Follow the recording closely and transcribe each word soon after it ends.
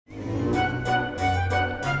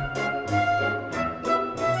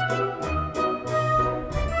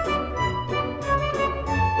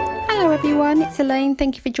Hello everyone, it's Elaine.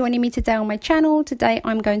 Thank you for joining me today on my channel. Today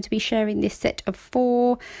I'm going to be sharing this set of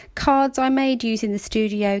 4 cards I made using the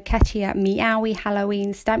Studio Katia Meowy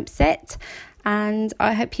Halloween stamp set, and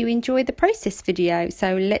I hope you enjoy the process video.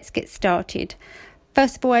 So let's get started.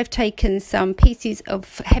 First of all, I've taken some pieces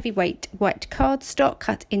of heavyweight white cardstock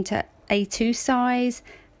cut into A2 size,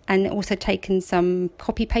 and also taken some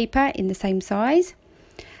copy paper in the same size.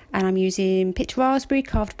 And I'm using picked raspberry,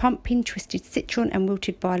 carved pumpkin, twisted citron and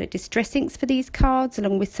wilted violet distress inks for these cards,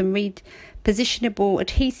 along with some Repositionable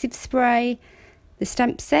adhesive spray, the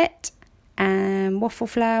stamp set, and Waffle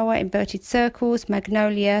Flower, inverted circles,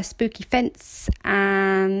 magnolia, spooky fence,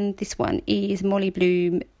 and this one is Molly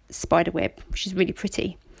Bloom spiderweb, which is really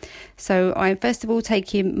pretty. So I'm first of all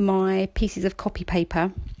taking my pieces of copy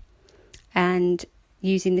paper and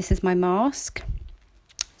using this as my mask.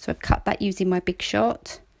 So I've cut that using my Big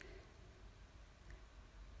Shot.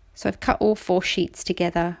 So I've cut all 4 sheets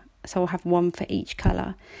together, so I'll have one for each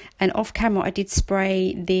colour. And off camera I did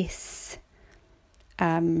spray this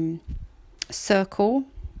circle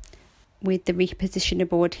with the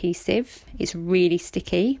Repositionable adhesive. It's really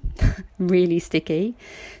sticky, really sticky.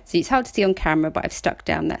 So it's hard to see on camera, but I've stuck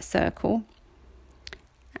down that circle.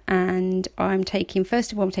 And I'm taking,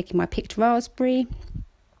 first of all, I'm taking my picked raspberry.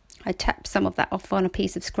 I tap some of that off on a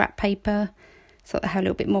piece of scrap paper so that I have a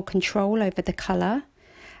little bit more control over the colour.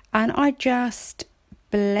 And I just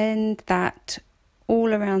blend that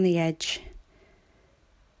all around the edge,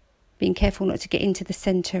 being careful not to get into the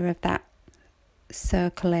centre of that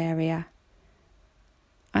circle area.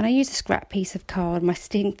 And I use a scrap piece of card. My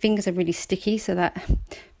fingers are really sticky, so that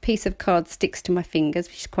piece of card sticks to my fingers,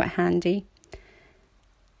 which is quite handy.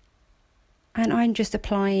 And I'm just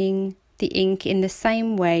applying the ink in the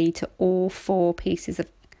same way to all 4 pieces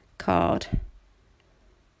of card.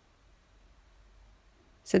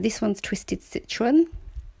 So this one's twisted citron,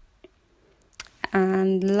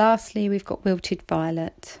 and lastly we've got wilted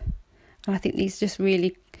violet. And I think these are just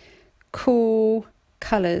really cool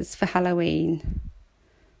colours for Halloween.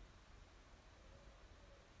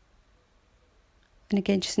 And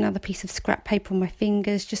again, just another piece of scrap paper on my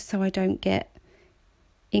fingers, just so I don't get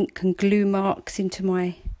ink and glue marks into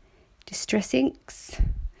my distress inks.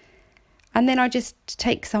 And then I just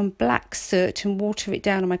take some black soot and water it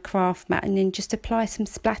down on my craft mat, and then just apply some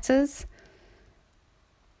splatters.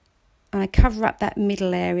 And I cover up that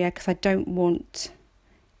middle area because I don't want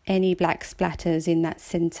any black splatters in that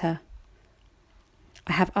centre.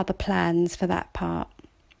 I have other plans for that part.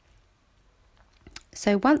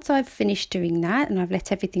 So once I've finished doing that and I've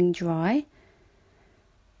let everything dry,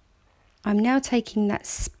 I'm now taking that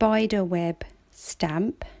spider web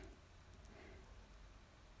stamp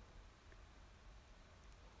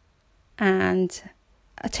and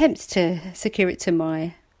attempt to secure it to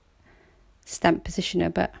my stamp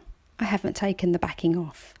positioner, but I haven't taken the backing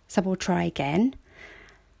off, so we'll try again.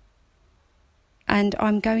 And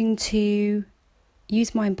I'm going to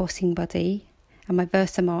use my Embossing Buddy and my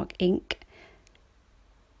Versamark ink,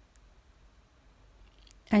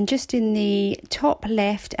 and just in the top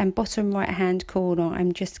left and bottom right hand corner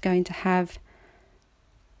I'm just going to have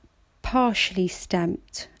partially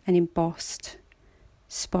stamped and embossed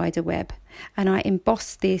spider web, and I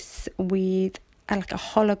emboss this with like a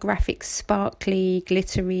holographic sparkly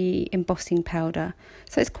glittery embossing powder,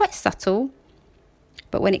 so it's quite subtle,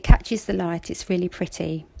 but when it catches the light it's really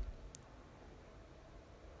pretty.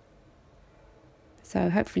 So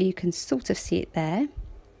hopefully you can sort of see it there.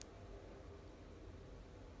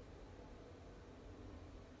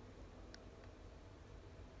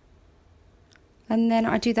 And then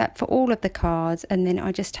I do that for all of the cards, and then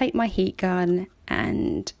I just take my heat gun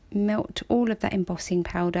and melt all of that embossing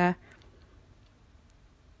powder.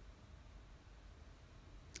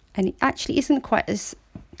 And it actually isn't quite as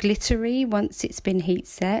glittery once it's been heat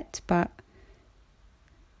set, but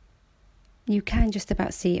you can just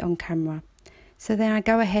about see it on camera. So then I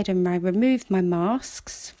go ahead and I remove my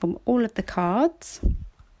masks from all of the cards.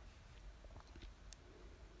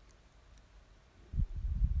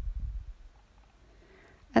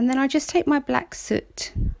 And then I just take my black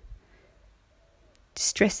soot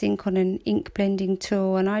distress ink on an ink blending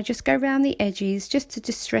tool, and I just go around the edges just to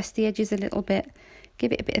distress the edges a little bit,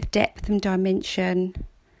 give it a bit of depth and dimension.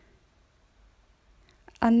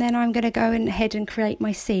 And then I'm going to go ahead and create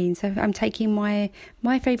my scene. So I'm taking my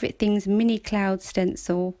favourite things mini cloud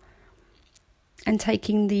stencil and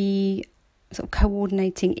taking the sort of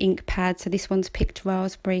coordinating ink pad. So this one's picked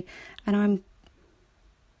raspberry, and I'm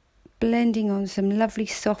blending on some lovely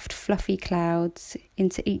soft fluffy clouds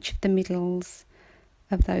into each of the middles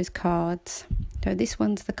of those cards. So this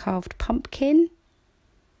one's the carved pumpkin,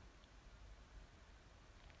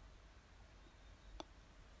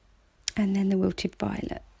 and then the wilted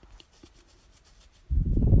violet.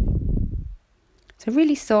 So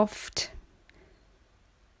really soft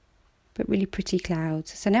but really pretty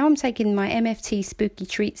clouds. So now I'm taking my MFT Spooky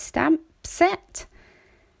Treats stamp set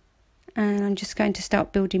and I'm just going to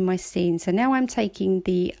start building my scene. So now I'm taking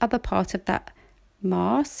the other part of that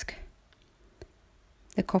mask,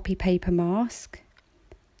 the copy paper mask,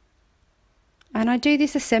 and I do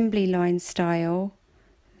this assembly line style.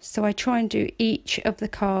 So I try and do each of the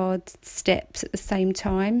card steps at the same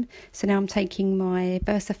time. So now I'm taking my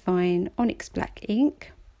VersaFine Onyx Black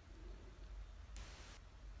ink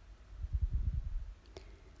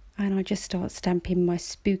and I just start stamping my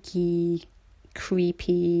spooky,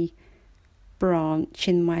 creepy branch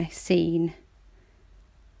in my scene.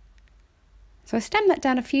 So I stamp that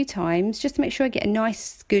down a few times just to make sure I get a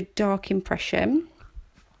nice, good dark impression.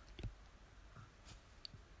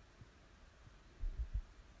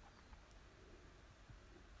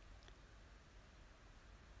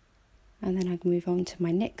 And then I can move on to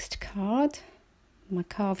my next card, my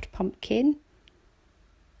carved pumpkin.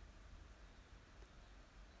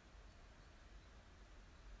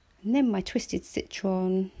 And then my twisted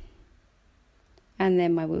citron. And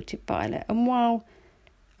then my wilted violet. And while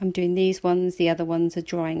I'm doing these ones, the other ones are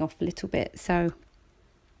drying off a little bit. So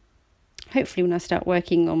hopefully when I start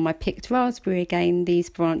working on my picked raspberry again, these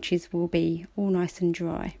branches will be all nice and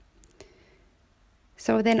dry.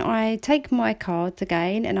 So then I take my cards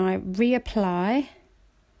again and I reapply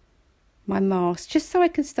my mask just so I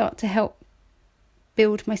can start to help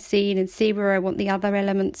build my scene and see where I want the other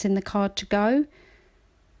elements in the card to go.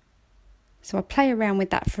 So I play around with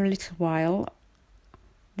that for a little while.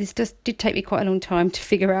 This did take me quite a long time to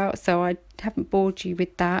figure out, so I haven't bored you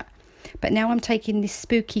with that. But now I'm taking this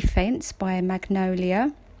Spooky Fence by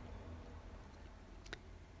Magnolia.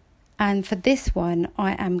 And for this one,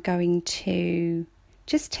 I am going to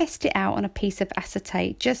just test it out on a piece of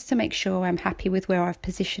acetate just to make sure I'm happy with where I've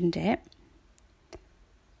positioned it.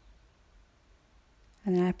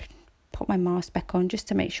 And then I put my mask back on just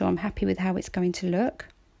to make sure I'm happy with how it's going to look.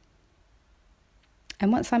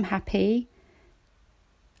 And once I'm happy,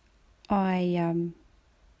 I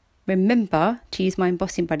remember to use my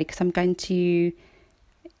Embossing Buddy because I'm going to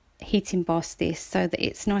heat emboss this so that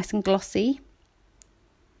it's nice and glossy.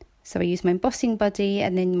 So I use my Embossing Buddy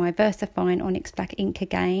and then my VersaFine Onyx Black ink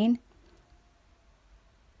again.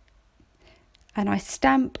 And I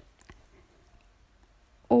stamp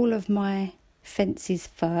all of my fences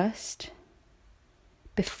first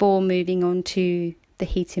before moving on to the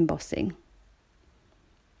heat embossing.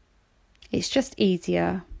 It's just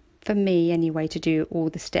easier for me anyway to do all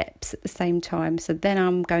the steps at the same time. So then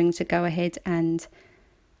I'm going to go ahead and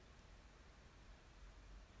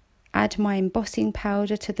add my embossing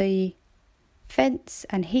powder to the fence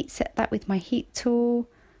and heat set that with my heat tool.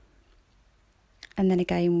 And then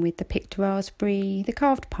again with the picked raspberry, the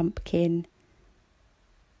carved pumpkin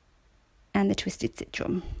and the twisted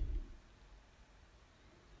citron.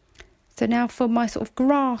 So now for my sort of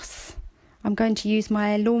grass, I'm going to use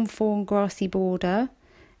my Lawn Fawn Grassy border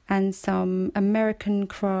and some American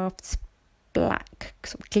Crafts black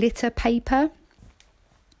sort of glitter paper.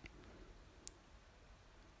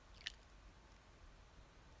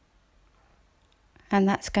 And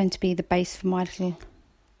that's going to be the base for my little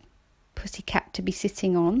pussycat to be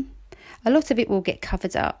sitting on. A lot of it will get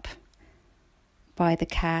covered up by the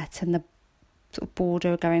cat and the sort of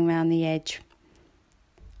border going around the edge.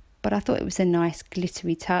 But I thought it was a nice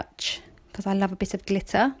glittery touch because I love a bit of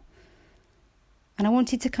glitter. And I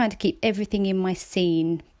wanted to kind of keep everything in my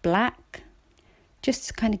scene black, just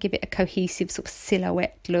to kind of give it a cohesive sort of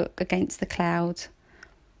silhouette look against the clouds.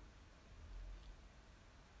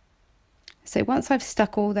 So once I've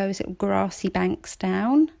stuck all those little grassy banks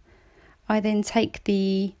down, I then take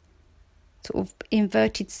the sort of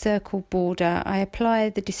inverted circle border, I apply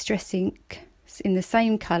the distress ink in the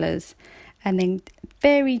same colours and then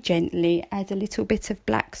very gently add a little bit of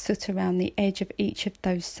black soot around the edge of each of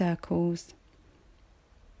those circles.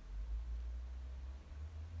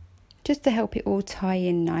 Just to help it all tie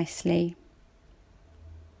in nicely.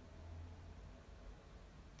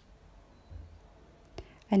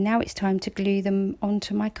 And now it's time to glue them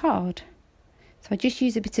onto my card. So I just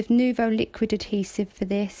use a bit of Nouveau liquid adhesive for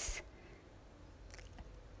this.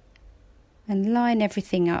 And line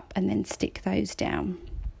everything up and then stick those down.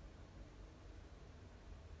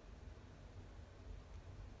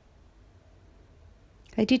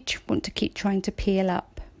 They did want to keep trying to peel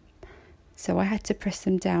up, so I had to press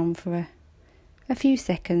them down for a few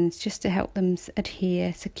seconds just to help them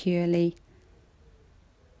adhere securely.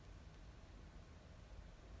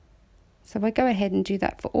 So I go ahead and do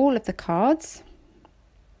that for all of the cards.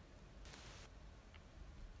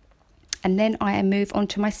 And then I move on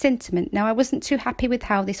to my sentiment. Now I wasn't too happy with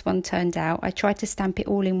how this one turned out. I tried to stamp it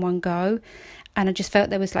all in one go, and I just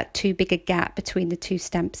felt there was like too big a gap between the two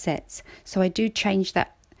stamp sets. So I do change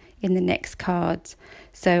that in the next cards.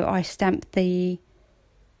 So I stamp the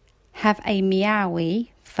Have a Meowy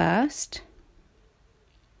first,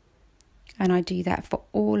 and I do that for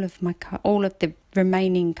all of the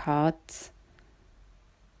remaining cards.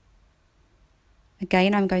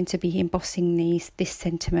 Again, I'm going to be embossing this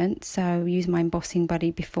sentiment, so use my Embossing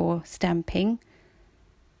Buddy before stamping.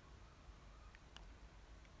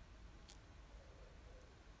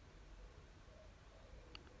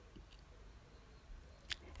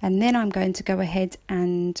 And then I'm going to go ahead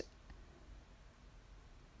and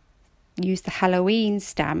use the Halloween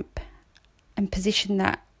stamp and position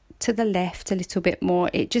that to the left a little bit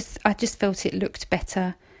more. I just felt it looked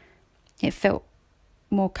better. It felt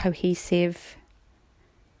more cohesive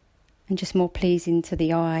and just more pleasing to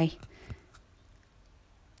the eye.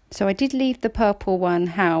 So I did leave the purple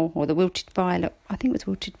one, or the wilted violet, I think it was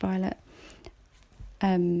wilted violet,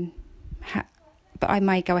 but I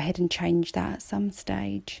may go ahead and change that at some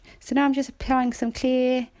stage. So now I'm just applying some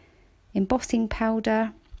clear embossing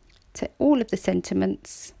powder to all of the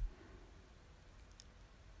sentiments,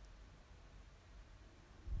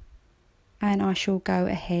 and I shall go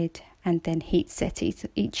ahead and then heat set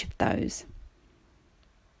each of those.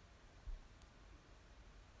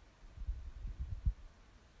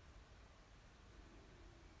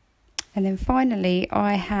 And then finally,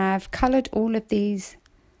 I have coloured all of these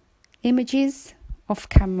images off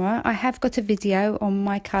camera. I have got a video on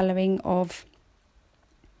my colouring of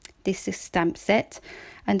this stamp set,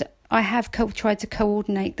 and I have tried to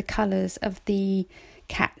coordinate the colours of the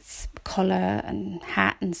cat's collar and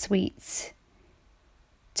hat and sweets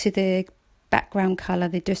to the background colour,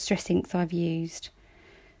 the distress inks I've used.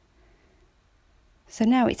 So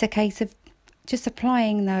now it's a case of just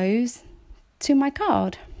applying those to my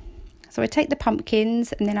card. So I take the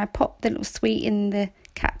pumpkins and then I pop the little sweet in the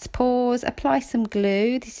cat's paws, apply some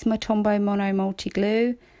glue. This is my Tombow Mono Multi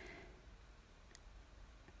Glue.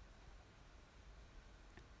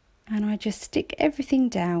 And I just stick everything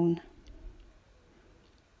down.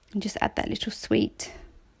 And just add that little sweet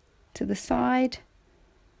to the side.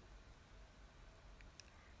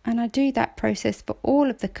 And I do that process for all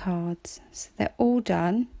of the cards. So they're all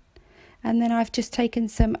done. And then I've just taken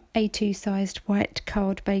some A2 sized white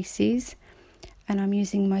card bases, and I'm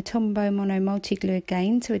using my Tombow Mono Multi Glue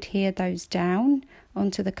again to adhere those down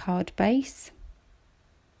onto the card base.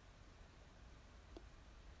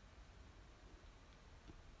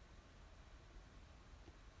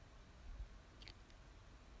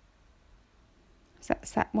 So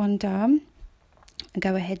that's that one done. I'll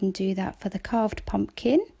go ahead and do that for the carved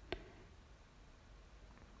pumpkin.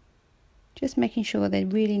 Just making sure they're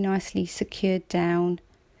really nicely secured down.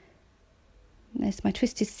 There's my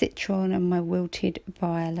Twisted Citron and my Wilted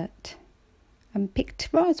Violet and Picked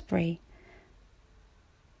Raspberry.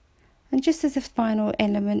 And just as a final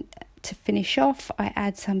element to finish off, I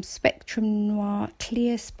add some Spectrum Noir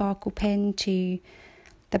clear sparkle pen to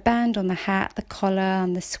the band on the hat, the collar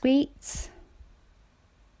and the sweets.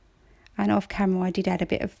 And off camera I did add a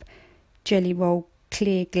bit of Jelly Roll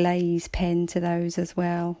clear glaze pen to those as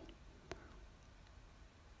well.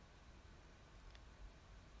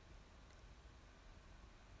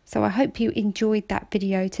 So I hope you enjoyed that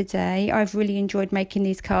video today. I've really enjoyed making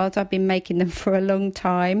these cards. I've been making them for a long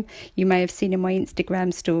time. You may have seen in my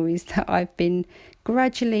Instagram stories that I've been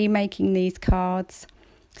gradually making these cards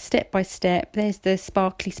step by step. There's the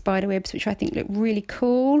sparkly spider webs, which I think look really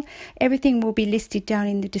cool. Everything will be listed down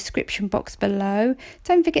in the description box below.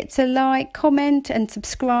 Don't forget to like, comment and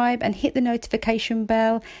subscribe and hit the notification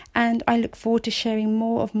bell, and I look forward to sharing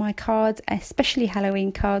more of my cards, especially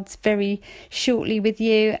Halloween cards, very shortly with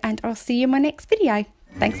you, and I'll see you in my next video.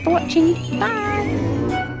 Thanks for watching. Bye.